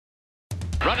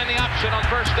Running the option on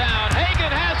first down. Hagan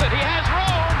has it. He has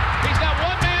room. He's got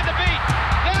one man to beat.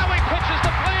 Now he pitches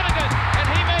to Flanagan, and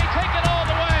he may take it all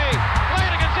the way.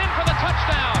 Flanagan's in for the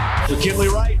touchdown.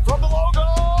 McKinley Wright from the logo.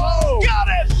 Oh,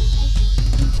 got it!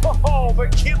 Oh,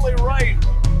 McKinley Wright.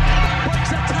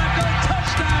 Breaks a tackle.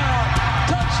 Touchdown.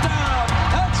 Touchdown.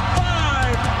 That's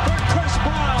 5 for Chris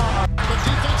Brown. The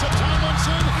defense of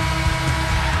Tomlinson.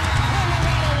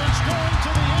 Colorado is going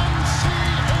to the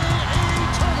NCAA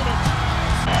tournament.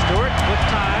 Stewart with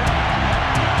time.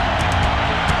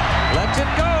 Lets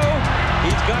it go.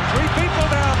 He's got 3 people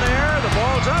down there. The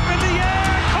ball's up in the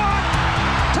air. Caught.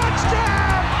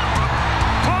 Touchdown.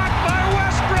 Caught by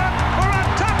Westbrook for a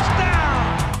touchdown.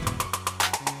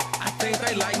 I think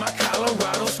they like my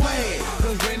Colorado swag.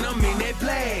 Cause when I'm in that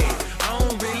play, I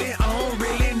don't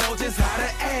really know just how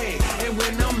to act. And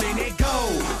when I'm in it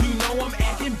go, you know I'm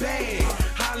acting bad.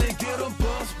 Holland get a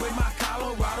bus with my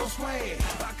Colorado swag.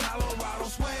 My Colorado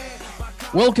swag.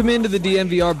 Welcome into the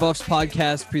DNVR Buffs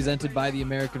podcast presented by the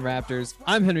American Raptors.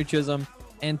 I'm Henry Chisholm,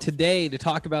 and today to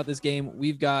talk about this game,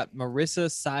 we've got Marissa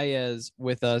Saez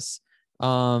with us.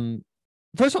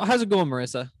 First of all, how's it going,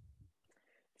 Marissa?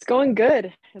 It's going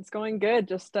good. It's going good.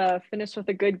 Just finished with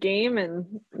a good game,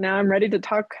 and now I'm ready to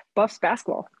talk Buffs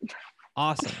basketball.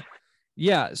 Awesome.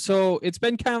 Yeah, so it's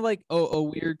been kind of like a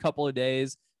weird couple of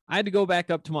days. I had to go back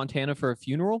up to Montana for a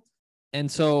funeral, and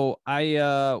so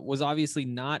I was obviously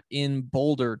not in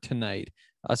Boulder tonight.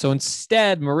 So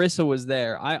instead, Marissa was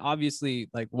there. I obviously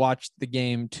watched the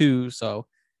game too. So,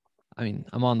 I mean,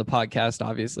 I'm on the podcast.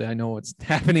 Obviously, I know what's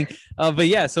happening. But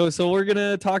yeah, so we're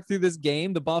gonna talk through this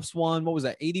game. The Buffs won. What was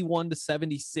that?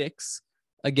 81-76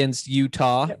 against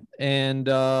Utah, yep. And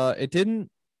it didn't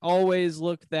always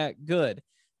look that good.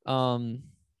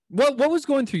 What was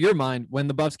going through your mind when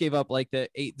the Buffs gave up the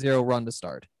 8-0 run to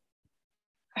start?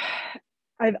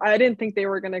 I didn't think they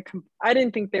were gonna. I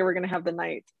didn't think they were gonna have the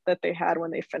night that they had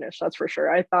when they finished. That's for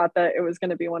sure. I thought that it was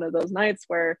gonna be one of those nights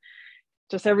where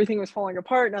just everything was falling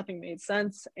apart. Nothing made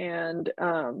sense, and it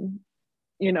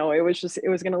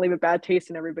was gonna leave a bad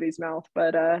taste in everybody's mouth.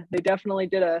 But they definitely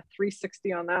did a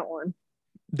 360 on that one.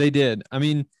 They did. I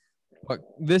mean, look,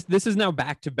 this is now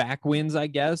back-to-back wins, I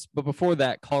guess. But before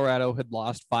that, Colorado had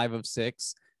lost 5 of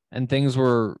 6, and things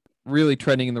were really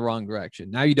trending in the wrong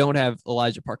direction. Now you don't have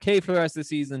Elijah Parquet for the rest of the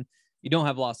season. You don't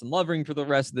have Lawson Lovering for the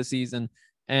rest of the season.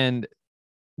 And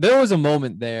there was a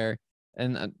moment there,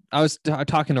 and I was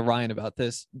talking to Ryan about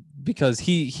this because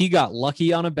he got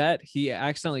lucky on a bet. He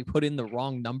accidentally put in the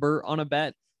wrong number on a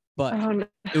bet, but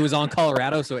it was on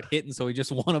Colorado, so it hit, and so he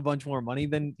just won a bunch more money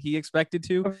than he expected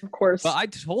to. Of course. But I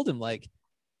told him,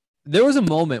 there was a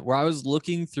moment where I was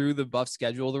looking through the Buff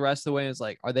schedule the rest of the way, and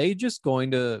it's are they just going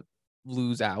to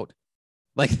lose out?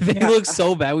 They look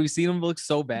so bad. We've seen them look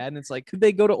so bad, and it's could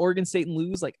they go to Oregon State and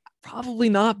lose? Probably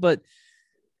not, but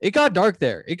it got dark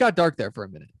there. It got dark there for a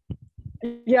minute.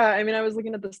 Yeah, I mean, I was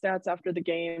looking at the stats after the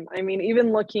game. I mean,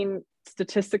 even looking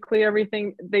statistically,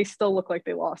 everything, they still look like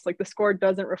they lost. The score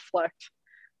doesn't reflect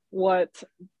what,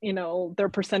 their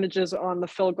percentages on the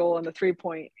field goal and the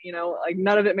 3-point,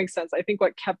 none of it makes sense. I think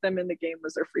what kept them in the game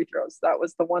was their free throws. That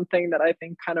was the one thing that I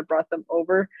think kind of brought them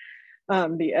over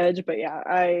the edge. But yeah,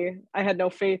 I had no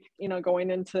faith, going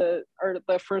into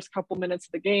the first couple minutes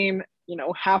of the game,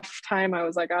 halftime, I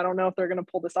was I don't know if they're going to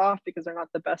pull this off because they're not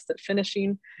the best at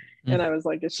finishing. Mm-hmm. And I was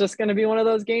it's just going to be one of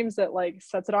those games that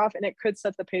sets it off, and it could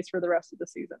set the pace for the rest of the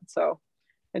season. So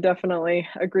I definitely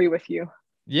agree with you.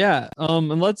 Yeah.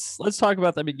 And let's talk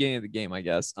about the beginning of the game, I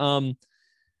guess.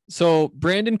 So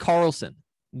Brandon Carlson,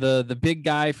 the big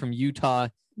guy from Utah,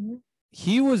 mm-hmm.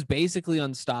 He was basically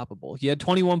unstoppable. He had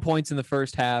 21 points in the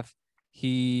first half.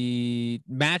 He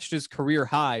matched his career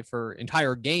high for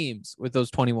entire games with those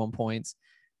 21 points.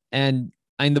 And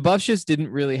the Buffs just didn't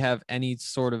really have any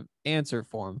sort of answer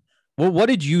for him. Well, what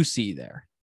did you see there?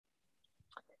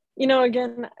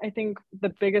 Again, I think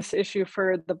the biggest issue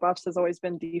for the Buffs has always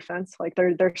been defense.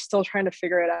 They're still trying to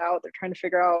figure it out. They're trying to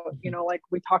figure out,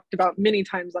 we talked about many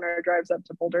times on our drives up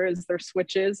to Boulder, is their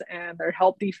switches and their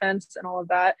help defense and all of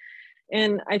that.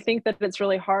 And I think that it's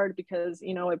really hard because,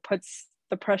 it puts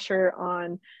the pressure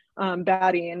on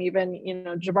Batty and even,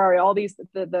 Jabari, all these,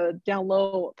 the down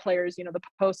low players, the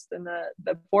posts and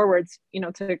the forwards,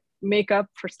 to make up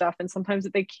for stuff. And sometimes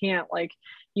they can't,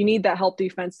 you need that help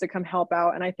defense to come help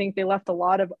out. And I think they left a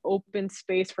lot of open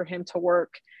space for him to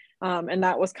work. And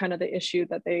that was kind of the issue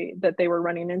that they were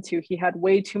running into. He had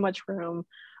way too much room.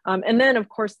 And then of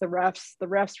course the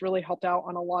refs really helped out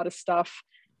on a lot of stuff.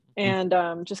 And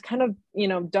just kind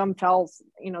of, dumb fouls,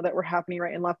 that were happening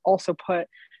right and left also put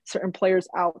certain players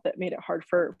out that made it hard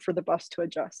for the Buffs to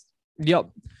adjust.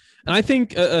 Yep. And I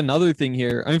think another thing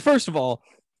here, first of all,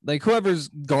 like whoever's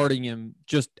guarding him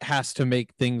just has to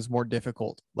make things more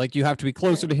difficult. Like you have to be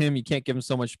closer to him. You can't give him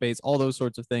so much space, all those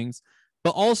sorts of things.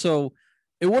 But also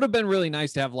it would have been really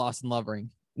nice to have Lawson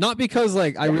Lovering, not because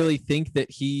like I really think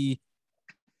that he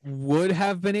would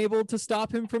have been able to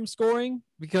stop him from scoring,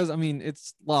 because I mean,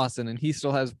 it's Lawson and he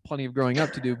still has plenty of growing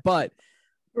up to do, but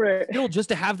still just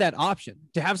to have that option,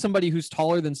 to have somebody who's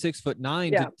taller than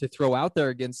 6'9" to throw out there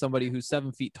against somebody who's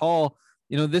 7 feet tall.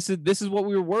 You know, this is what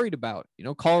we were worried about. You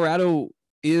know, Colorado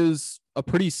is a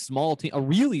pretty small team, a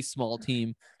really small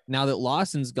team now that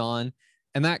Lawson's gone,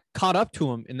 and that caught up to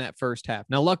him in that first half.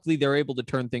 Now, luckily they're able to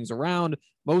turn things around,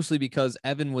 mostly because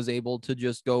Evan was able to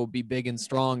just go be big and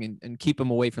strong and keep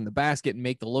him away from the basket and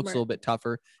make the looks a little bit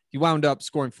tougher. He wound up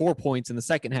scoring 4 points in the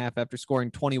second half after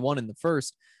scoring 21 in the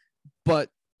first, but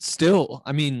still,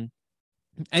 I mean,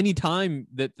 anytime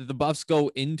that the Buffs go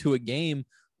into a game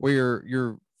where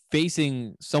you're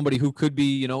facing somebody who could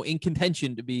be, you know, in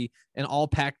contention to be an all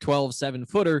Pac-12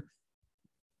 7-footer,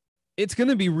 it's going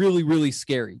to be really, really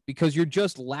scary because you're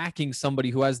just lacking somebody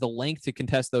who has the length to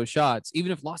contest those shots,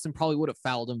 even if Lawson probably would have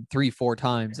fouled him 3-4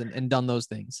 times and done those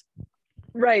things.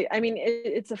 Right. I mean,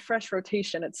 it's a fresh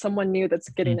rotation. It's someone new that's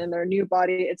getting in their new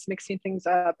body. It's mixing things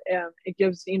up. And it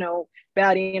gives, you know,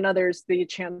 Batty and others the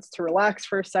chance to relax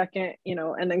for a second, you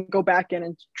know, and then go back in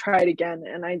and try it again.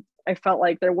 And I felt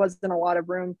like there wasn't a lot of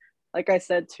room, like I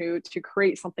said, to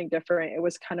create something different. It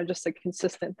was kind of just a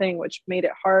consistent thing, which made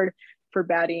it hard for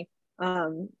Batty,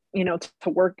 you know, to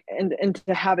work and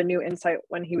to have a new insight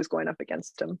when he was going up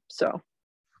against him. So.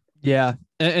 Yeah.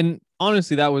 And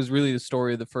honestly, that was really the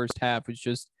story of the first half, was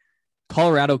just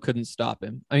Colorado couldn't stop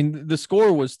him. I mean, the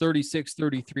score was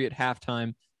 36-33 at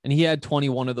halftime, and he had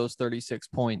 21 of those 36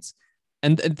 points.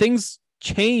 And things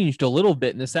changed a little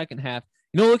bit in the second half.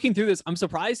 You know, looking through this, I'm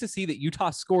surprised to see that Utah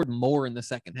scored more in the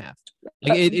second half.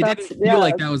 Like it didn't feel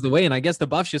like that was the way. And I guess the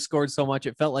Buffs just scored so much,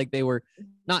 it felt like they were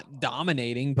not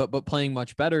dominating, but playing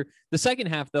much better. The second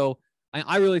half, though,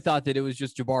 I really thought that it was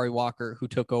just Jabari Walker who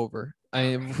took over.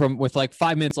 With like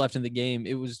 5 minutes left in the game,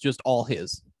 it was just all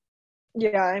his.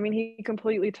 Yeah, I mean, he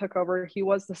completely took over. He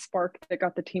was the spark that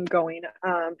got the team going.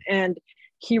 And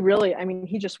he really, I mean,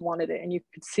 he just wanted it. And you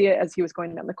could see it as he was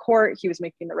going down the court. He was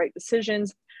making the right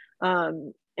decisions.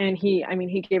 And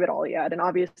he gave it all he had. And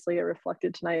obviously it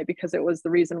reflected tonight because it was the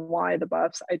reason why the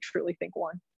Buffs, I truly think,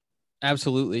 won.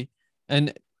 Absolutely.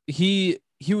 And he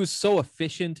was so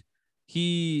efficient.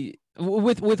 He,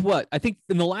 with what? I think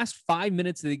in the last 5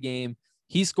 minutes of the game,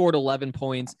 he scored 11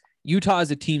 points. Utah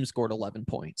as a team scored 11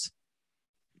 points.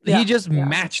 Yeah, he just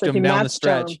matched him down the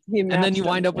stretch. And then you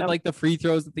wind up with like the free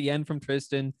throws at the end from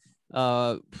Tristan.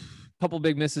 Couple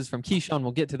big misses from Keyshawn.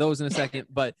 We'll get to those in a second.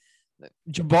 But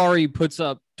Jabari puts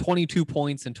up 22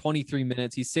 points in 23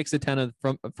 minutes. He's 6 of 10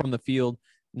 from the field,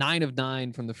 9 of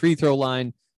 9 from the free throw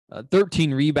line,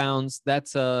 13 rebounds.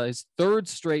 That's his third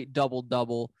straight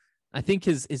double-double. I think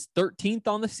his 13th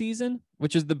on the season,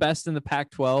 which is the best in the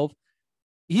Pac-12.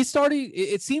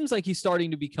 It seems like he's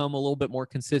starting to become a little bit more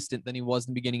consistent than he was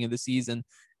in the beginning of the season.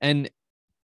 And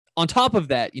on top of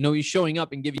that, you know, he's showing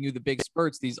up and giving you the big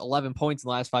spurts, these 11 points in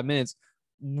the last 5 minutes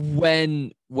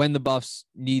when the Buffs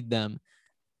need them.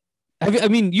 I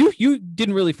mean, you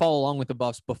didn't really follow along with the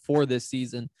Buffs before this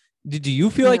season. Do you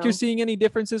feel like you're seeing any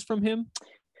differences from him?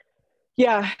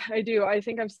 Yeah, I do. I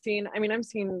think I'm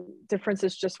seeing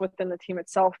differences just within the team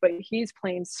itself, but he's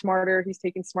playing smarter. He's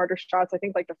taking smarter shots. I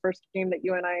think like the first game that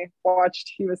you and I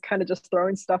watched, he was kind of just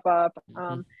throwing stuff up.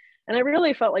 And I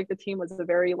really felt like the team was a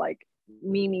very like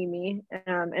me.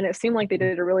 And it seemed like they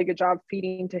did a really good job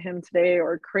feeding to him today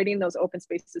or creating those open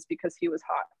spaces because he was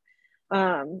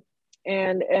hot.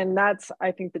 And that's,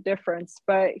 I think, the difference.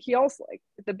 But he also, like,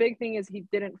 the big thing is he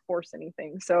didn't force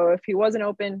anything. So if he wasn't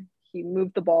open, he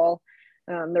moved the ball.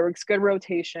 There was good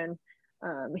rotation.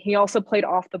 He also played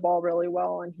off the ball really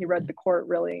well, and he read the court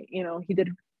really, you know,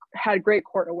 had great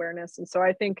court awareness. And so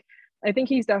I think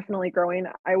he's definitely growing.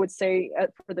 I would say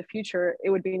for the future, it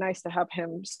would be nice to have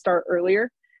him start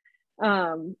earlier,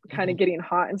 kind of getting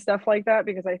hot and stuff like that,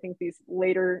 because I think these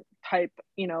later type,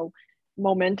 you know,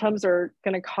 momentums are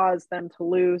going to cause them to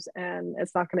lose, and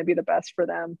it's not going to be the best for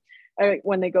them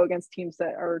when they go against teams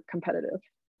that are competitive.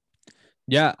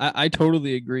 Yeah, I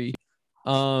totally agree.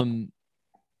 I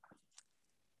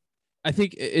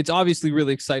think it's obviously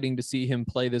really exciting to see him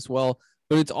play this well,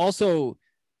 but it's also,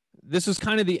 this was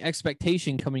kind of the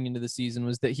expectation coming into the season,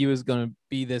 was that he was going to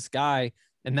be this guy,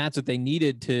 and that's what they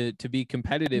needed to be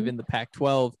competitive in the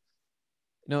Pac-12.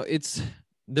 You know,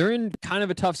 they're in kind of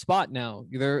a tough spot now.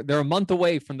 They're a month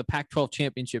away from the Pac-12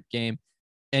 championship game,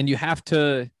 and you have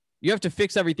to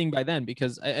fix everything by then,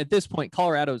 because at this point,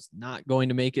 Colorado's not going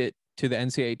to make it to the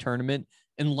NCAA tournament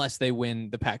unless they win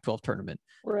the Pac-12 tournament.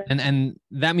 Right. And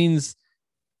that means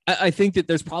I think that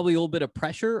there's probably a little bit of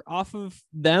pressure off of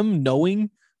them knowing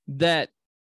that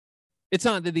it's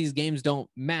not that these games don't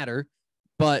matter,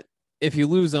 but if you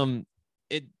lose them,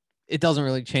 it doesn't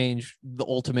really change the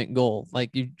ultimate goal. Like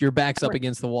your back's up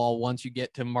against the wall once you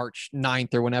get to March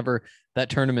 9th or whenever that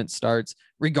tournament starts,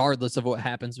 regardless of what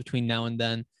happens between now and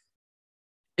then.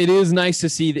 It is nice to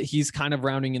see that he's kind of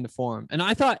rounding into form. And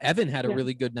I thought Evan had a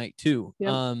really good night too.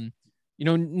 Yeah.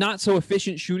 Not so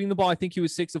efficient shooting the ball. I think he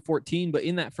was 6 of 14, but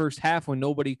in that first half when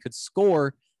nobody could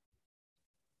score,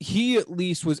 he at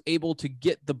least was able to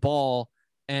get the ball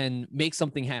and make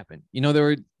something happen. There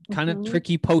were kind of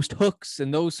tricky post hooks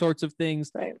and those sorts of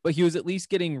things, right. but he was at least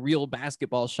getting real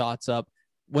basketball shots up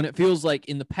when it feels like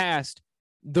in the past,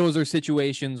 those are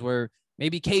situations where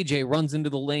maybe KJ runs into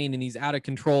the lane and he's out of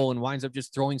control and winds up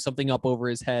just throwing something up over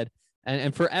his head.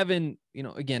 And for Evan,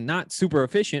 again, not super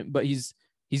efficient, but he's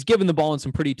given the ball in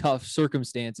some pretty tough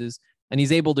circumstances, and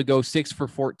he's able to go 6 for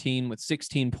 14 with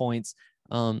 16 points.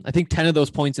 I think 10 of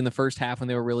those points in the first half when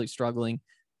they were really struggling.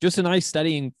 Just a nice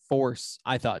steadying force,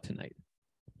 I thought, tonight.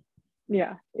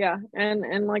 Yeah.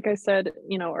 And like I said,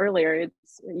 earlier,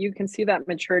 you can see that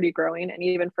maturity growing. And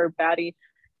even for Batty,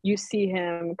 you see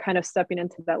him kind of stepping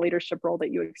into that leadership role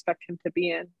that you expect him to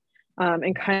be in,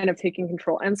 and kind of taking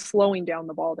control and slowing down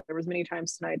the ball. There was many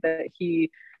times tonight that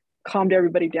he calmed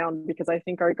everybody down, because I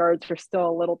think our guards are still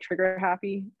a little trigger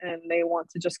happy and they want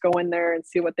to just go in there and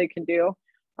see what they can do.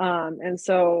 And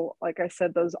so, like I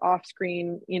said, those off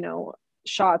screen,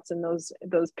 shots and those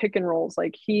pick and rolls,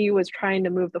 like he was trying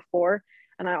to move the floor.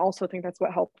 And I also think that's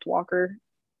what helped Walker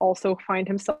also find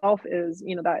himself, is,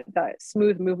 that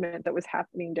smooth movement that was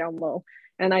happening down low.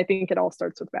 And I think it all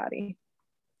starts with Batty.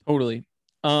 Totally.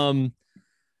 Down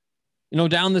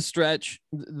the stretch,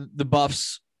 the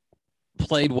Buffs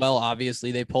played well.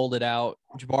 Obviously they pulled it out.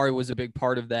 Jabari was a big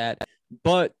part of that,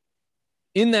 but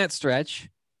in that stretch,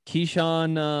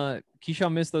 Keyshawn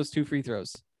missed those 2 free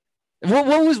throws. What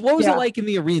was it like in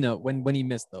the arena when he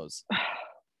missed those?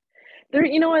 There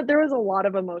was a lot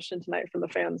of emotion tonight from the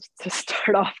fans to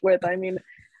start off with. I mean,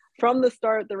 from the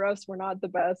start, the refs were not the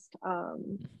best,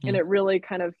 and it really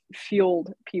kind of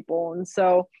fueled people. And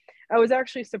so I was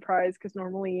actually surprised, because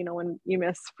normally, when you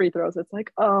miss free throws, it's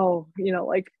like, oh,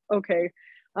 okay.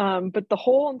 But the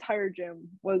whole entire gym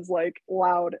was like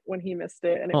loud when he missed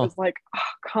it. And it was like,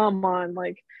 oh, come on,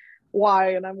 like,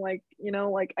 why? And I'm like,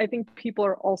 I think people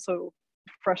are also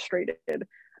frustrated,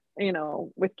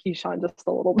 with Keyshawn just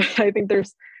a little bit. I think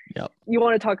there's, you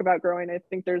want to talk about growing. I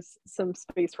think there's some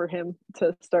space for him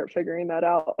to start figuring that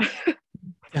out.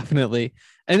 Definitely.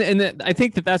 And I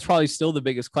think that's probably still the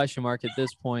biggest question mark at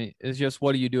this point, is just,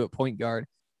 what do you do at point guard?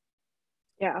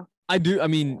 Yeah. I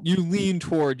mean, you lean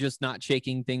toward just not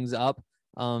shaking things up,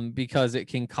 because it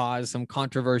can cause some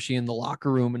controversy in the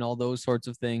locker room and all those sorts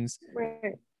of things.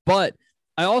 Right. But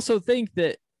I also think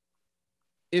that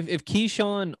if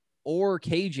Keyshawn or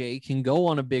KJ can go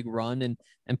on a big run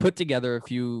and put together a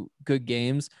few good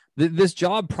games, this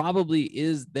job probably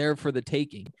is there for the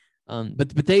taking.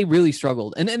 But they really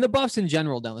struggled. And the Buffs in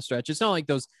general down the stretch, it's not like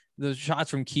those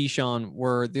shots from Keyshawn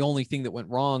were the only thing that went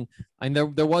wrong. And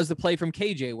there was the play from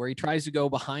KJ where he tries to go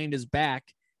behind his back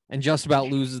and just about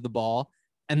loses the ball.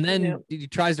 And then he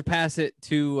tries to pass it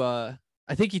to,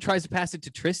 I think he tries to pass it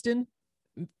to Tristan,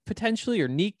 potentially, or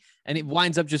Neek, and it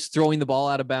winds up just throwing the ball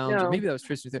out of bounds. Or maybe that was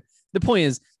Tristan. The point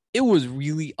is, it was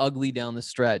really ugly down the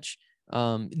stretch,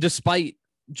 despite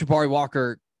Jabari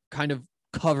Walker kind of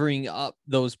covering up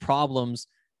those problems,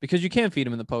 because you can't feed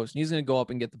him in the post, and he's going to go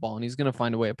up and get the ball, and he's going to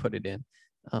find a way to put it in.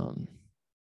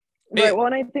 Right. Well,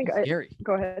 and I think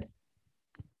go ahead.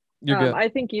 You're good. I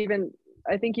think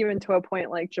even to a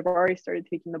point, like, Jabari started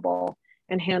taking the ball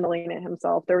and handling it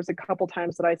himself. There was a couple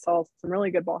times that I saw some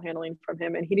really good ball handling from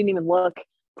him, and he didn't even look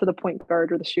to the point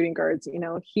guard or the shooting guards.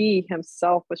 He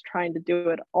himself was trying to do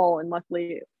it all, and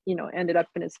luckily, ended up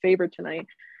in his favor tonight.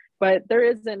 But there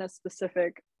isn't a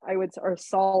specific, or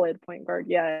solid point guard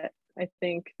yet. I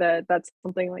think that's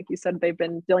something, like you said, they've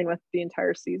been dealing with the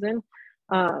entire season.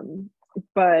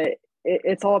 But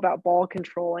it's all about ball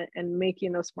control and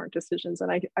making those smart decisions.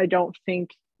 And I don't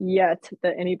think yet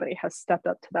that anybody has stepped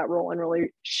up to that role and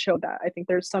really showed that. I think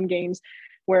there's some games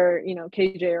where,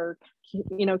 KJ or,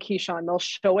 Keyshawn, they'll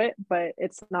show it, but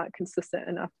it's not consistent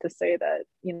enough to say that,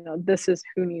 this is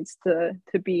who needs to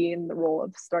be in the role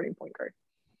of starting point guard.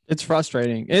 It's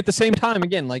frustrating. At the same time,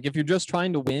 again, like, if you're just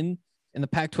trying to win in the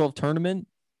Pac-12 tournament,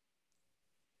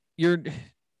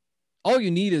 all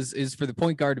you need is for the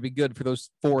point guard to be good for those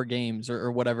 4 games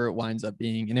or whatever it winds up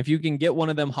being. And if you can get one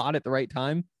of them hot at the right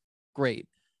time, great.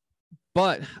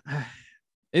 But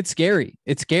It's scary.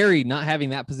 It's scary not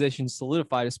having that position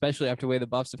solidified, especially after the way the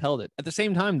Buffs have held it. At the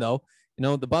same time, though,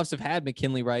 the Buffs have had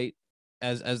McKinley Wright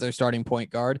as their starting point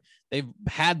guard. They've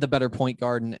had the better point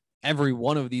guard in every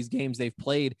one of these games they've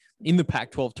played in the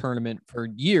Pac-12 tournament for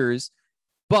years.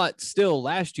 But still,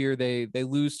 last year they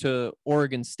lose to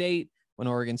Oregon State when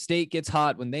Oregon State gets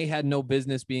hot, when they had no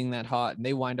business being that hot, and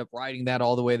they wind up riding that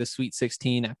all the way to Sweet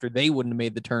 16 after they wouldn't have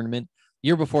made the tournament.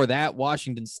 Year before that,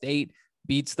 Washington State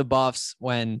beats the Buffs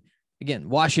when, again,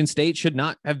 Washington State should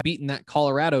not have beaten that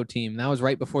Colorado team. That was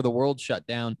right before the world shut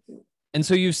down. And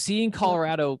so you've seen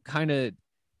Colorado kind of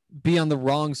be on the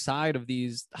wrong side of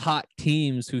these hot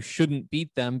teams who shouldn't beat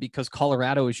them because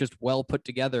Colorado is just well put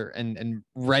together and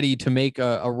ready to make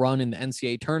a run in the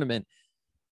NCAA tournament.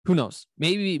 Who knows?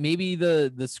 Maybe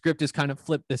the script is kind of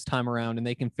flipped this time around and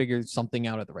they can figure something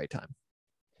out at the right time.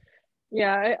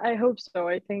 Yeah, I hope so.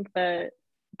 I think that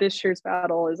this year's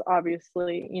battle is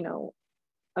obviously,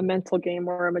 a mental game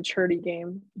or a maturity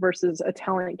game versus a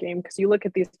talent game, because you look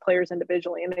at these players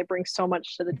individually and they bring so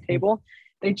much to the table.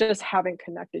 They just haven't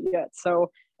connected yet.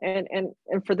 So and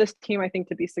for this team, I think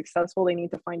to be successful, they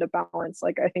need to find a balance.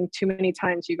 Like, I think too many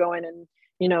times you go in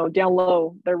and down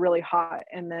low they're really hot,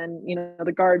 and then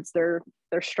the guards they're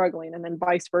struggling, and then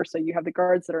vice versa, you have the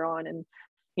guards that are on and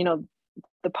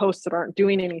the posts that aren't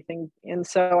doing anything. And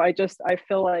so I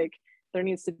feel like there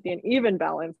needs to be an even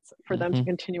balance for them to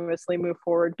continuously move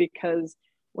forward, because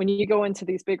when you go into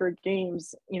these bigger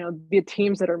games, the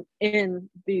teams that are in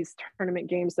these tournament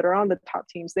games that are on the top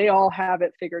teams, they all have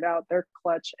it figured out. They're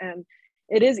clutch, and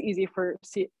it is easy for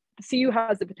CU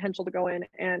has the potential to go in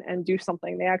and do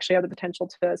something. They actually have the potential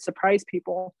to surprise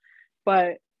people,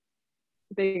 but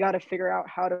they got to figure out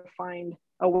how to find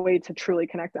a way to truly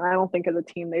connect. And I don't think as a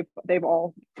team they've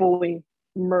all fully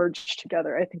merged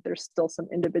together. I think there's still some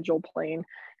individual playing,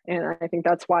 and I think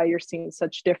that's why you're seeing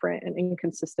such different and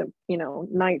inconsistent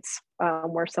nights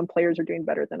where some players are doing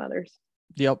better than others.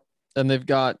 Yep. And they've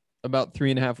got about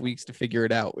 3.5 weeks to figure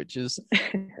it out, which is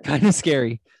kind of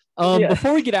scary.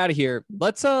 Before we get out of here,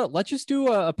 let's just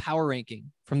do a power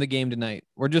ranking from the game tonight.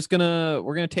 We're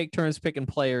gonna take turns picking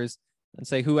players and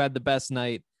say who had the best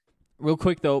night. Real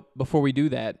quick though, before we do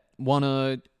that, want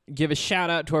to give a shout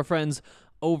out to our friends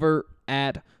over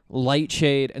at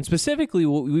Lightshade, and specifically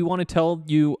we want to tell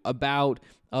you about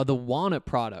the Wana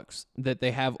products that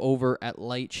they have over at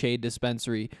Lightshade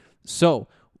Dispensary. So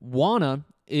Wana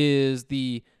is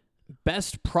the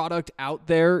best product out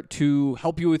there to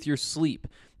help you with your sleep.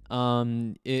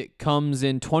 It comes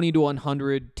in 20 to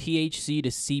 100 THC to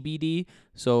CBD.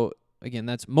 So again,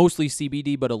 that's mostly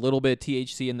CBD, but a little bit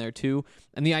THC in there too.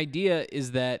 And the idea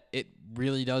is that it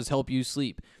really does help you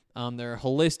sleep. They're a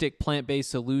holistic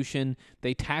plant-based solution.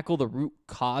 They tackle the root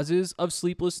causes of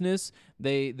sleeplessness.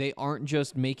 They aren't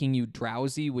just making you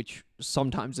drowsy, which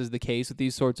sometimes is the case with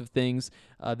these sorts of things.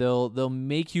 They'll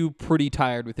make you pretty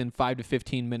tired within 5 to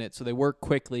 15 minutes. So they work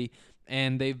quickly.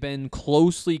 And they've been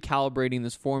closely calibrating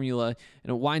this formula,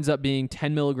 and it winds up being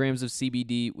 10 milligrams of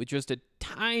CBD with just a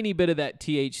tiny bit of that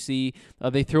THC.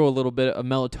 They throw a little bit of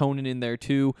melatonin in there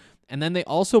too. And then they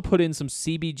also put in some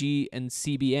CBG and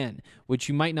CBN, which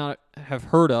you might not have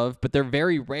heard of, but they're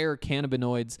very rare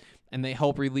cannabinoids, and they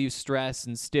help relieve stress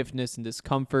and stiffness and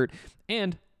discomfort.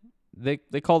 And they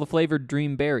call the flavor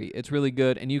Dream Berry. It's really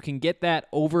good, and you can get that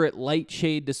over at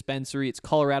Lightshade Dispensary. It's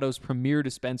Colorado's premier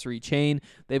dispensary chain.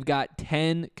 They've got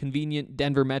 10 convenient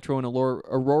Denver Metro and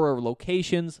Aurora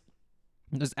locations.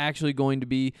 There's actually going to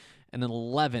be an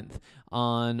 11th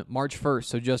on March 1st,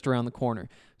 so just around the corner.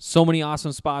 So many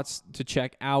awesome spots to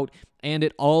check out, and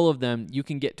at all of them, you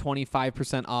can get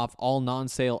 25% off all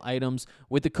non-sale items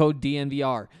with the code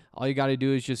DNVR. All you got to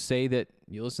do is just say that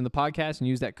you listen to the podcast and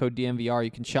use that code DNVR.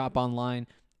 You can shop online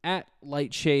at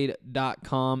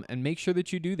lightshade.com, and make sure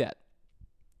that you do that.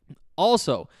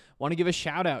 Also, want to give a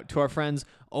shout out to our friends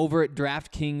over at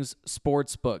DraftKings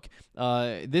Sportsbook.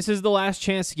 This is the last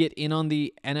chance to get in on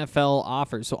the NFL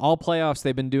offers. So all playoffs,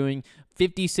 they've been doing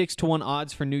 56-1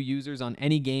 odds for new users on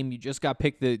any game. You just got to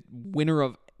pick the winner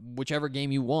of whichever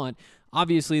game you want.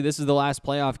 Obviously, this is the last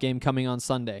playoff game coming on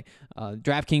Sunday.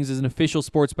 DraftKings is an official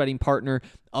sports betting partner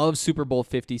of Super Bowl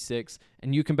 56,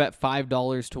 and you can bet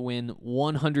 $5 to win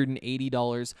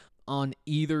 $180 on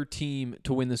either team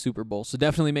to win the Super Bowl. So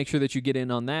definitely make sure that you get in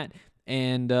on that.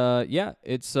 And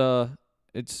it's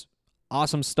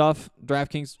awesome stuff.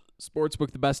 DraftKings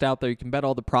Sportsbook, the best out there. You can bet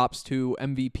all the props to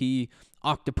MVP,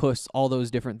 Octopus, all those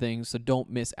different things. So don't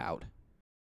miss out.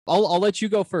 I'll let you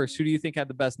go first. Who do you think had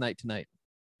the best night tonight?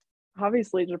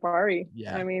 Obviously Jabari.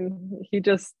 Yeah. I mean, he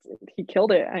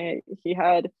killed it. He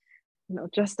had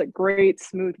just a great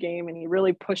smooth game, and he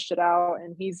really pushed it out,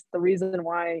 and he's the reason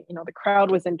why, the crowd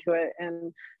was into it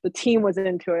and the team was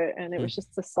into it, and it was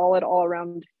just a solid all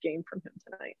around game from him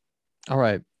tonight. All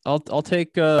right. I'll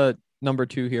take number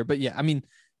 2 here, but yeah, I mean,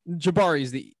 Jabari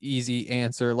is the easy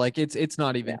answer. Like it's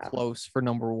not even close for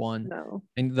number 1. No.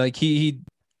 And like he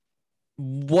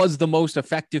was the most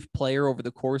effective player over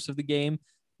the course of the game,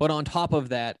 but on top of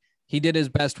that, he did his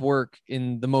best work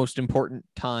in the most important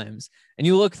times. And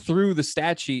you look through the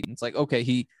stat sheet and it's like, okay,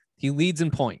 he leads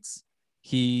in points.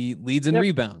 He leads in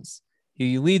rebounds.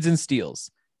 He leads in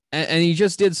steals. And he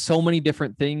just did so many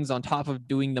different things on top of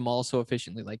doing them all so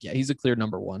efficiently. Like, yeah, he's a clear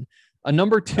number 1. A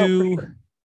number 2, sure.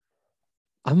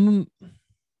 I'm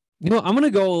going to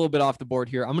go a little bit off the board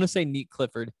here. I'm going to say Neek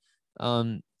Clifford.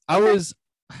 I was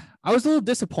a little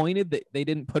disappointed that they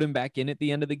didn't put him back in at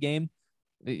the end of the game.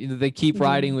 They keep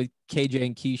riding with KJ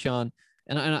and Keyshawn,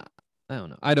 and I don't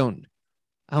know. I don't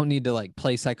need to like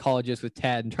play psychologist with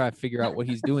Tad and try to figure out what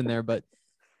he's doing there, but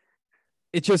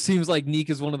it just seems like Neek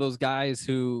is one of those guys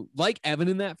who, like Evan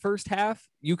in that first half,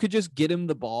 you could just get him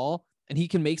the ball and he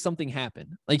can make something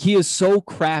happen. Like he is so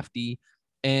crafty,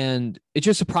 and it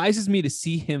just surprises me to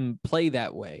see him play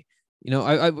that way.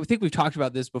 I think we've talked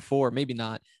about this before, maybe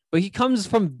not, but he comes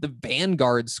from the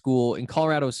Vanguard school in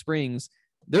Colorado Springs.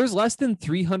 There's less than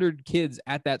 300 kids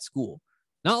at that school,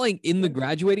 not like in the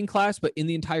graduating class, but in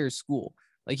the entire school.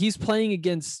 Like he's playing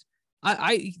against,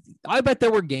 I bet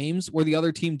there were games where the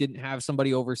other team didn't have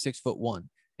somebody over 6'1",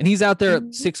 and he's out there at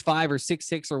 6'5" or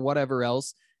 6'6" or whatever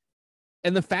else.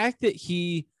 And the fact that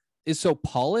he is so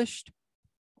polished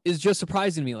is just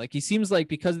surprising me. Like he seems like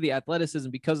because of the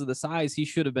athleticism, because of the size, he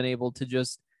should have been able to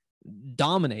just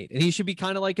dominate, and he should be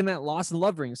kind of like in that Lawson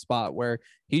Lovering spot where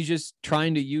he's just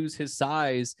trying to use his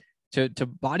size to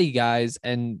body guys,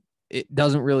 and it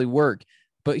doesn't really work.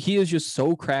 But he is just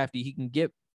so crafty. He can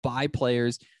get by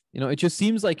players. It just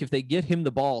seems like if they get him the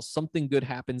ball, something good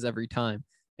happens every time.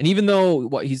 And even though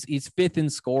he's 5th in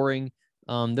scoring,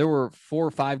 there were 4 or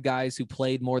 5 guys who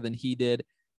played more than he did.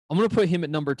 I'm going to put him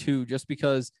at number 2 just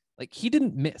because like he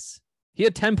didn't miss. He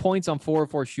had 10 points on 4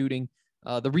 of 4 shooting.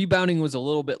 The rebounding was a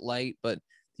little bit light, but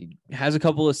he has a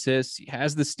couple assists. He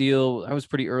has the steal. That was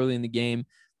pretty early in the game.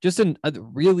 Just a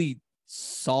really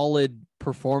solid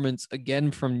performance again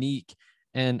from Neek.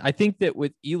 And I think that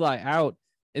with Eli out,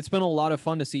 it's been a lot of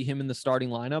fun to see him in the starting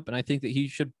lineup. And I think that he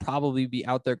should probably be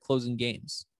out there closing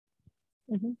games.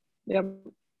 Mm-hmm. Yep.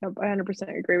 I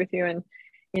 100% agree with you. And,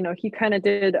 he kind of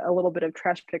did a little bit of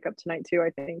trash pickup tonight too, I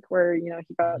think, where, he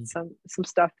got some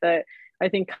stuff that I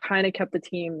think kind of kept the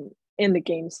team in the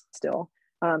game still.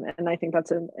 And I think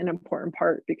that's an important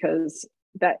part, because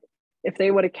that if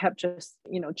they would have kept just,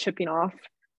 chipping off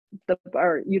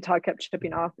or Utah kept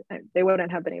chipping off, they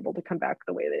wouldn't have been able to come back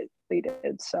the way that they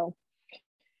did. So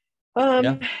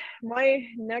my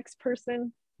next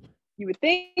person, you would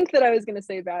think that I was going to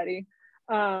say Batty.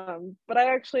 But I'm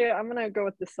going to go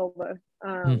with De Silva.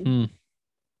 And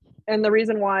the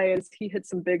reason why is he hit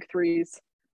some big threes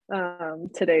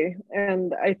today.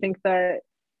 And I think that,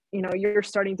 you're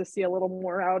starting to see a little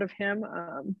more out of him.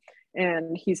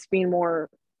 And he's being more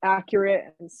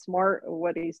accurate and smart of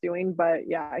what he's doing. But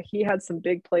yeah, he had some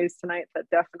big plays tonight that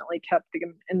definitely kept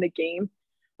him in the game.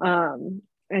 And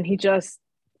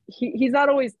he's not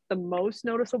always the most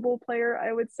noticeable player,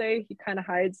 I would say. He kind of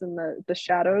hides in the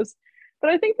shadows. But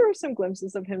I think there were some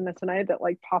glimpses of him tonight that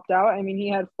like popped out. I mean, he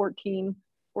had 14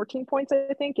 points,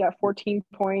 I think. Yeah, 14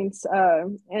 points.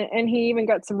 And he even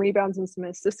got some rebounds and some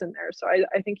assists in there. So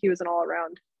I think he was an all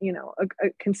around, a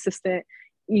consistent,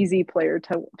 easy player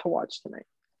to watch tonight.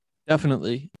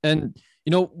 Definitely. And,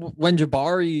 when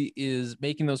Jabari is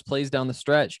making those plays down the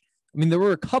stretch, I mean, there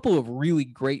were a couple of really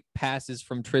great passes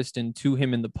from Tristan to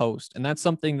him in the post. And that's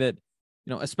something that,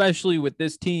 especially with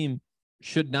this team,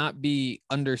 should not be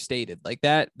understated. Like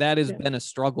that has been a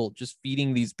struggle, just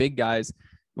feeding these big guys.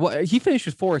 Well, he finished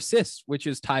with 4 assists, which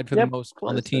is tied for the most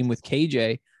on the team with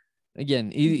KJ. Again,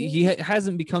 he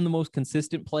hasn't become the most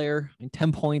consistent player. I mean,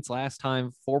 10 points last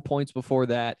time, 4 points before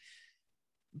that.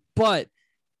 But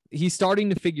he's starting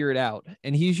to figure it out.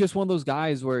 And he's just one of those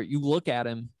guys where you look at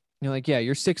him, you're like, yeah,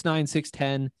 you're 6'9",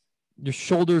 6'10". Your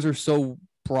shoulders are so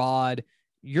broad.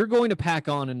 You're going to pack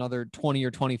on another 20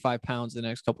 or 25 pounds the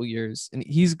next couple of years. And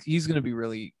he's going to be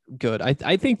really good.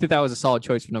 I think that was a solid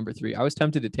choice for number 3. I was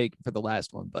tempted to take for the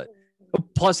last one, but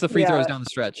plus the free throws down the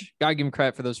stretch. Gotta give him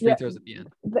credit for those free throws at the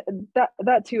end.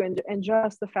 That too. And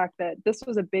just the fact that this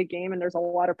was a big game and there's a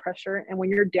lot of pressure. And when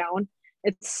you're down,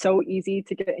 it's so easy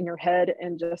to get in your head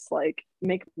and just like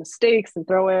make mistakes and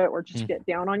throw it or just get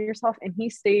down on yourself. And he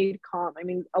stayed calm. I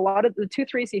mean, a lot of the 2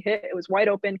 threes he hit, it was wide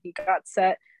open. He got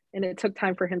set, and it took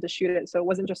time for him to shoot it. So it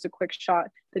wasn't just a quick shot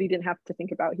that he didn't have to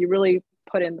think about. He really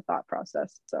put in the thought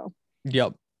process. So,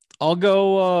 yep. I'll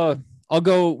go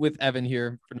with Evan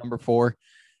here for number 4.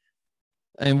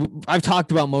 And I've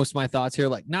talked about most of my thoughts here,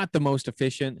 like not the most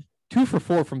efficient. 2 for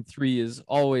 4 from 3 is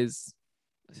always,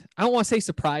 I don't want to say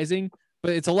surprising,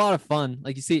 but it's a lot of fun.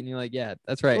 Like you see it and you're like, yeah,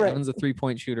 that's right. Evan's a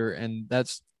 3-point shooter. And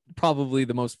that's probably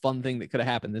the most fun thing that could have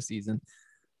happened this season.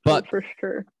 But for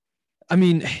sure. I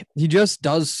mean, he just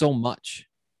does so much,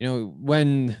 you know,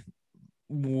 when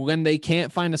they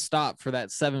can't find a stop for that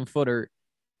 7-footer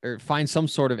or find some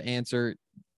sort of answer,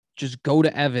 just go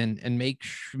to Evan and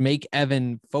make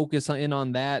Evan focus in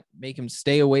on that, make him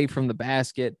stay away from the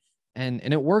basket. And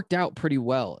it worked out pretty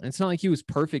well. And it's not like he was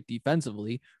perfect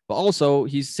defensively, but also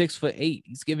he's 6'8".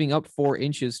 He's giving up 4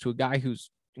 inches to a guy who's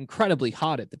incredibly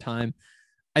hot at the time.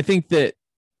 I think that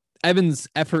Evan's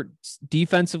efforts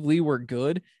defensively were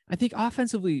good. I think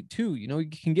offensively too, you know, you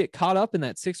can get caught up in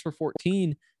that 6 for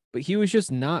 14, but he was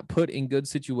just not put in good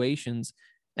situations.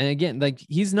 And again, like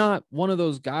he's not one of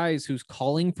those guys who's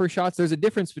calling for shots. There's a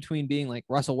difference between being like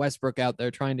Russell Westbrook out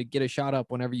there trying to get a shot up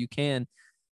whenever you can.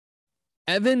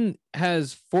 Evan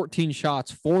has 14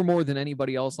 shots, 4 more than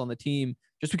anybody else on the team,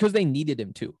 just because they needed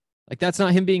him to. Like, that's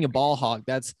not him being a ball hog.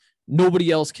 That's nobody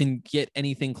else can get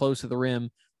anything close to the rim.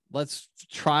 Let's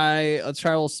try a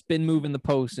little spin move in the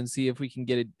post and see if we can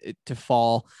get it to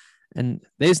fall. And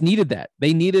they just needed that.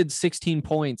 They needed 16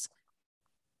 points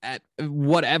at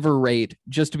whatever rate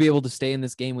just to be able to stay in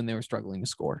this game when they were struggling to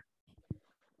score.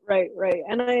 Right.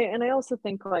 And I also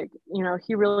think, like, you know,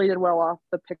 he really did well off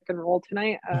the pick and roll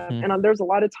tonight. And there's a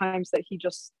lot of times that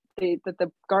that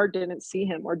the guard didn't see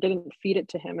him or didn't feed it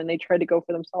to him, and they tried to go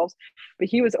for themselves. But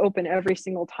he was open every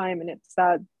single time, and it's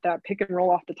that pick and roll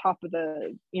off the top of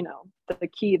the, you know, the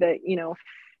key that, you know,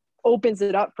 opens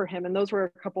it up for him. And those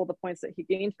were a couple of the points that he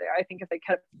gained there. I think if they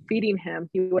kept feeding him,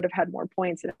 he would have had more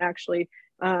points. And actually,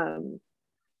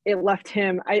 it left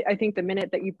him. I think the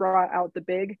minute that you brought out the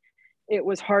big, it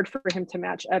was hard for him to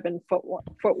match Evan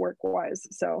footwork wise.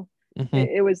 So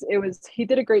it was, he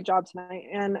did a great job tonight.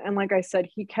 And like I said,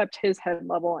 he kept his head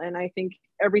level. And I think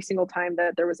every single time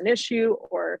that there was an issue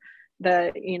or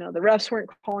that, you know, the refs weren't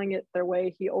calling it their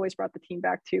way, he always brought the team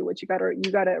back to, which you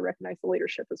gotta recognize the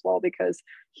leadership as well, because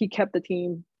he kept the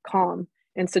team calm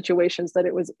in situations that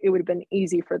it would have been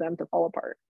easy for them to fall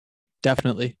apart.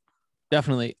 Definitely.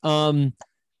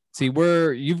 See,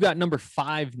 you've got number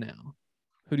 5 now.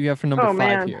 Who do you have for number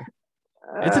 5 here?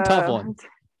 It's a tough one.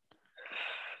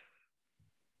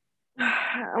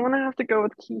 I'm going to have to go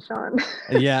with Keyshawn.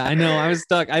 Yeah, I know. I was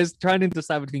stuck. I was trying to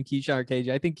decide between Keyshawn or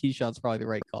KJ. I think Keyshawn's probably the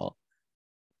right call.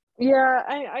 Yeah,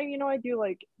 I do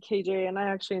like KJ, and I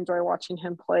actually enjoy watching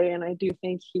him play, and I do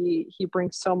think he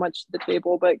brings so much to the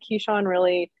table. But Keyshawn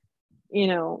really, you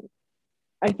know,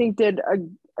 I think did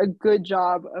a good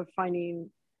job of finding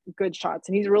good shots,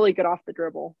 and he's really good off the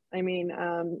dribble. I mean,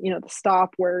 you know, the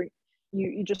stop where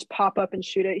you just pop up and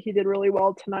shoot it, he did really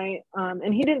well tonight.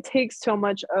 And he didn't take so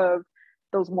much of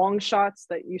those long shots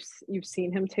that you've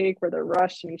seen him take where they're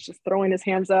rushed and he's just throwing his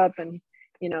hands up. And,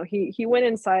 you know, he went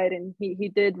inside and he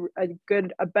did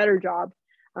a better job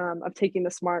of taking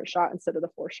the smart shot instead of the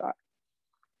forced shot.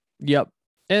 Yep.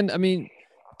 And I mean,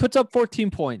 puts up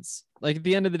 14 points. Like, at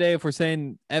the end of the day, if we're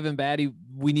saying Evan Batty,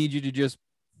 we need you to just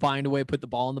find a way to put the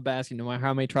ball in the basket, no matter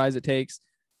how many tries it takes.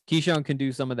 Keyshawn can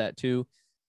do some of that too.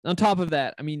 On top of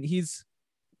that, I mean, he's,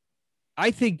 I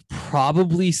think,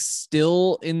 probably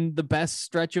still in the best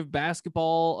stretch of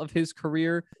basketball of his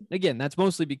career. Again, that's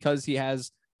mostly because he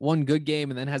has one good game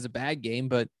and then has a bad game,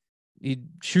 but he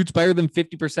shoots better than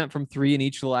 50% from 3 in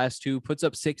each of the last 2, puts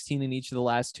up 16 in each of the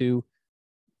last 2,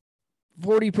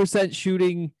 40%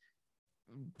 shooting,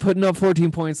 putting up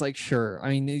 14 points. Like, sure.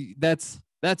 I mean, that's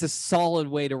a solid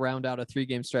way to round out a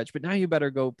 3-game stretch, but now you better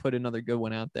go put another good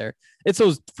one out there. It's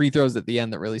those free throws at the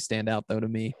end that really stand out, though, to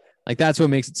me. Like, that's what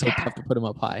makes it so tough to put them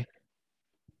up high.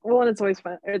 Well, and it's always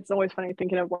fun. It's always funny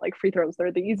thinking of, like, free throws.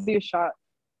 They're the easiest shot,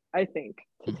 I think,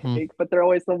 to take, but they're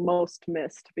always the most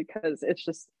missed because it's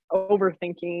just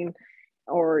overthinking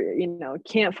or, you know,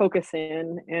 can't focus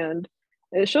in. And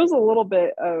it shows a little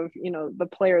bit of, you know, the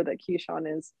player that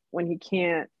Keyshawn is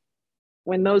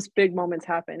when those big moments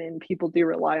happen and people do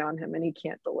rely on him and he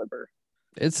can't deliver.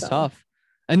 It's tough.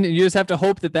 And you just have to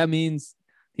hope that means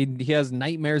he has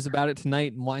nightmares about it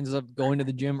tonight and winds up going to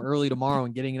the gym early tomorrow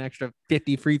and getting an extra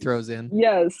 50 free throws in.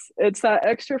 Yes. It's that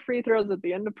extra free throws at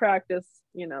the end of practice,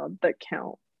 you know, that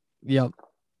count. Yep.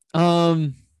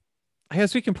 I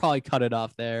guess we can probably cut it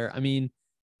off there. I mean,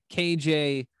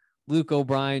 KJ, Luke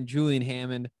O'Brien, Julian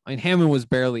Hammond. I mean, Hammond was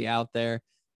barely out there,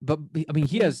 but I mean,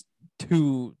 he has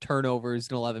 2 turnovers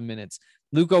in 11 minutes.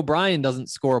 Luke O'Brien doesn't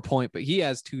score a point, but he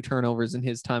has 2 turnovers in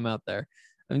his time out there.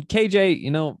 And KJ,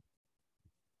 you know,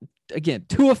 again,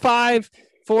 2 of 5,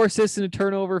 4 assists and a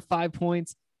turnover, 5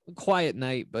 points. Quiet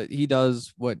night, but he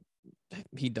does what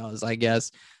he does, I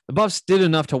guess. The Buffs did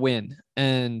enough to win.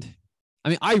 And I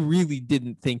mean, I really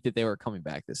didn't think that they were coming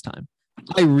back this time.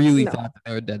 I really thought that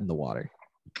they were dead in the water.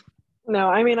 No,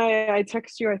 I mean, I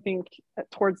text you, I think,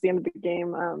 towards the end of the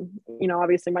game. You know,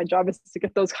 obviously my job is to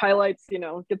get those highlights, you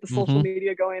know, get the social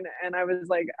media going. And I was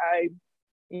like,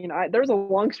 there was a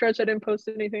long stretch I didn't post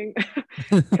anything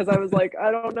because I was like,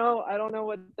 I don't know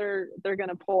what they're going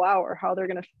to pull out or how they're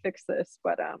going to fix this.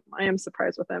 But I am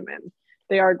surprised with them, and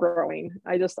they are growing.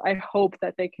 I hope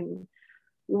that they can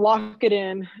lock it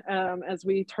in as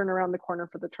we turn around the corner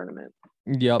for the tournament.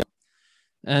 Yep.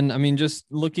 And I mean, just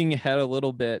looking ahead a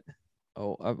little bit.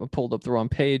 Oh, I pulled up the wrong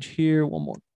page here. One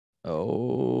more.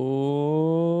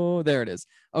 Oh, there it is.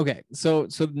 Okay. So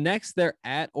next they're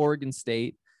at Oregon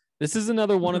State. This is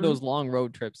another one of those long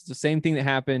road trips. It's the same thing that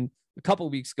happened a couple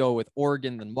of weeks ago with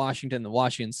Oregon, then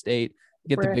Washington State,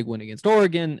 get the big win against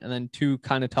Oregon, and then 2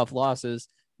 kind of tough losses.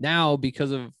 Now,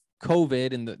 because of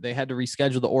COVID and they had to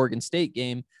reschedule the Oregon State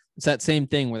game, it's that same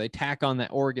thing where they tack on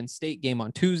that Oregon State game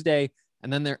on Tuesday,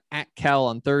 and then they're at Cal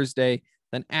on Thursday,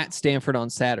 then at Stanford on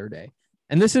Saturday.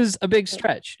 And this is a big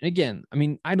stretch. And again, I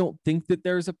mean, I don't think that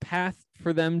there's a path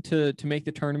for them to make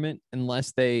the tournament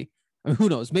unless they, I mean, who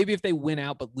knows? Maybe if they win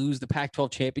out but lose the Pac-12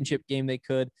 championship game, they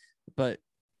could. But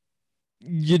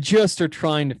you just are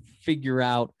trying to figure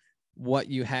out what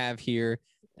you have here.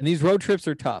 And these road trips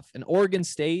are tough. And Oregon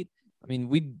State, I mean,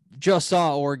 we just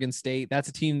saw Oregon State. That's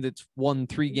a team that's won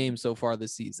 3 games so far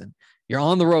this season. You're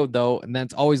on the road, though, and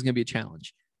that's always going to be a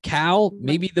challenge. Cal,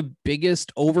 maybe the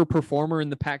biggest overperformer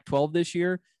in the Pac-12 this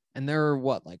year, and they're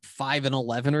what, like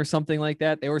 5-11 or something like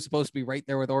that. They were supposed to be right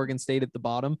there with Oregon State at the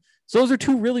bottom. So those are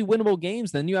 2 really winnable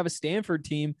games. Then you have a Stanford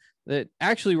team that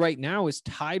actually right now is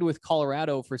tied with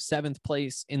Colorado for 7th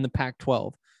place in the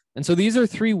Pac-12. And so these are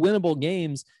 3 winnable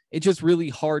games. It's just really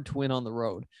hard to win on the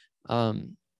road.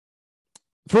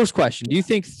 First question, do you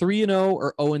think 3-0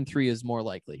 or 0-3 is more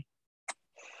likely?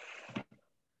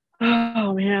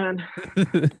 Oh, man.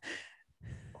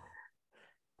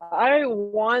 I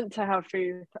want to have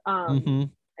faith in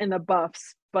the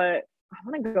Buffs, but I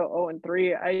want to go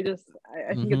 0-3. I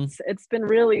think it's been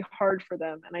really hard for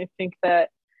them. And I think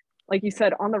that, like you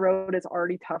said, on the road is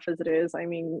already tough as it is. I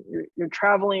mean, you're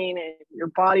traveling and your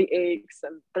body aches,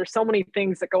 and there's so many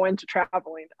things that go into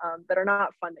traveling that are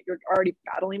not fun that you're already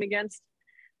battling against.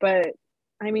 But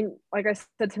I mean, like I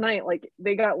said tonight, like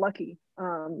they got lucky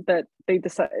that they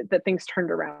decided that things turned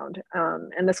around.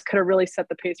 And this could have really set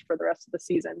the pace for the rest of the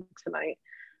season tonight.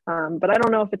 But I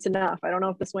don't know if it's enough. I don't know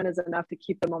if this win is enough to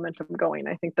keep the momentum going.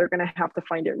 I think they're going to have to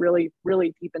find it really,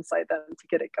 really deep inside them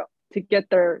to get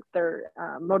their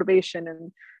motivation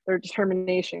and their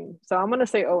determination. So I'm going to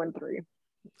say 0-3.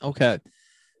 Okay.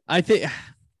 I think,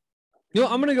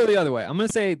 I'm going to go the other way. I'm going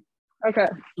to say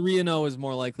 3-0 is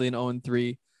more likely than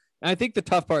 0-3. And I think the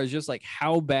tough part is just like,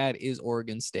 how bad is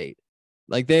Oregon State?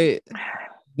 Like they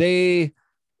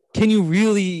can you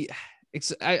really,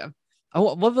 let's look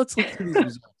through these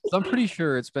results. I'm pretty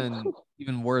sure it's been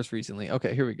even worse recently.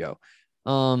 Okay, here we go.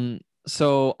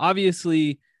 So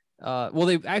obviously,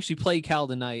 they actually played Cal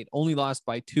tonight, only lost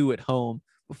by 2 at home.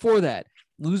 Before that,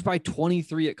 lose by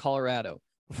 23 at Colorado.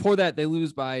 Before that, they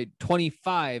lose by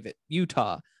 25 at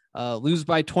Utah, lose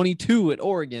by 22 at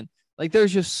Oregon. Like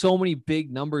there's just so many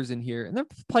big numbers in here, and they're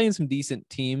playing some decent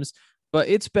teams, but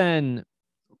it's been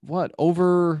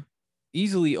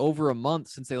easily over a month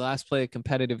since they last played a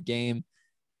competitive game.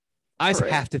 I just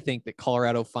have to think that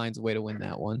Colorado finds a way to win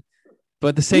that one. But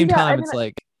at the same time, it's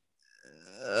like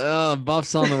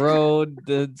Buffs on the road.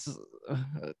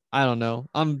 I don't know.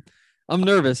 I'm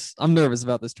nervous. I'm nervous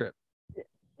about this trip.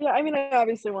 Yeah, I mean, I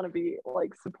obviously want to be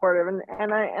like supportive, and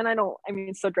I don't. I mean,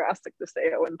 it's so drastic to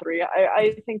say 0-3.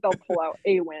 I think they'll pull out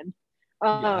a win,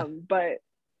 but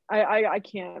I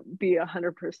can't be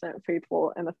 100%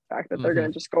 faithful in the fact that they're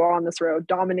going to just go on this road,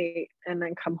 dominate, and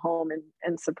then come home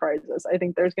and surprise us. I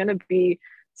think there's going to be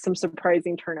some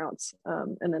surprising turnouts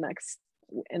in the next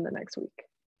week.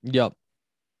 Yep.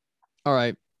 All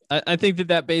right. I think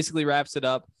that basically wraps it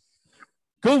up.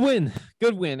 Good win.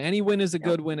 Any win is a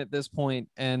good win at this point.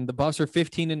 And the Buffs are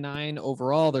 15-9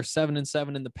 overall. They're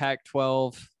 7-7 in the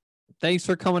Pac-12. Thanks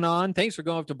for coming on. Thanks for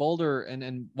going up to Boulder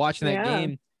and watching that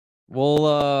game.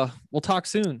 We'll talk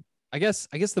soon. I guess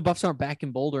the Buffs aren't back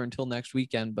in Boulder until next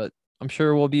weekend, but I'm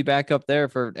sure we'll be back up there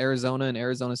for Arizona and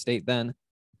Arizona State then.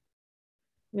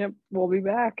 Yep, we'll be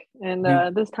back, and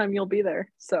this time you'll be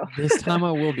there. So This time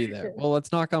I will be there. Well,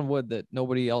 let's knock on wood that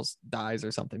nobody else dies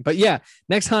or something. But yeah,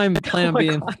 next time plan on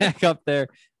being back up there.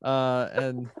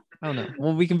 And I don't know.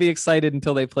 Well, we can be excited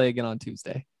until they play again on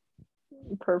Tuesday.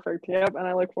 Perfect. Yep, and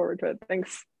I look forward to it.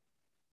 Thanks.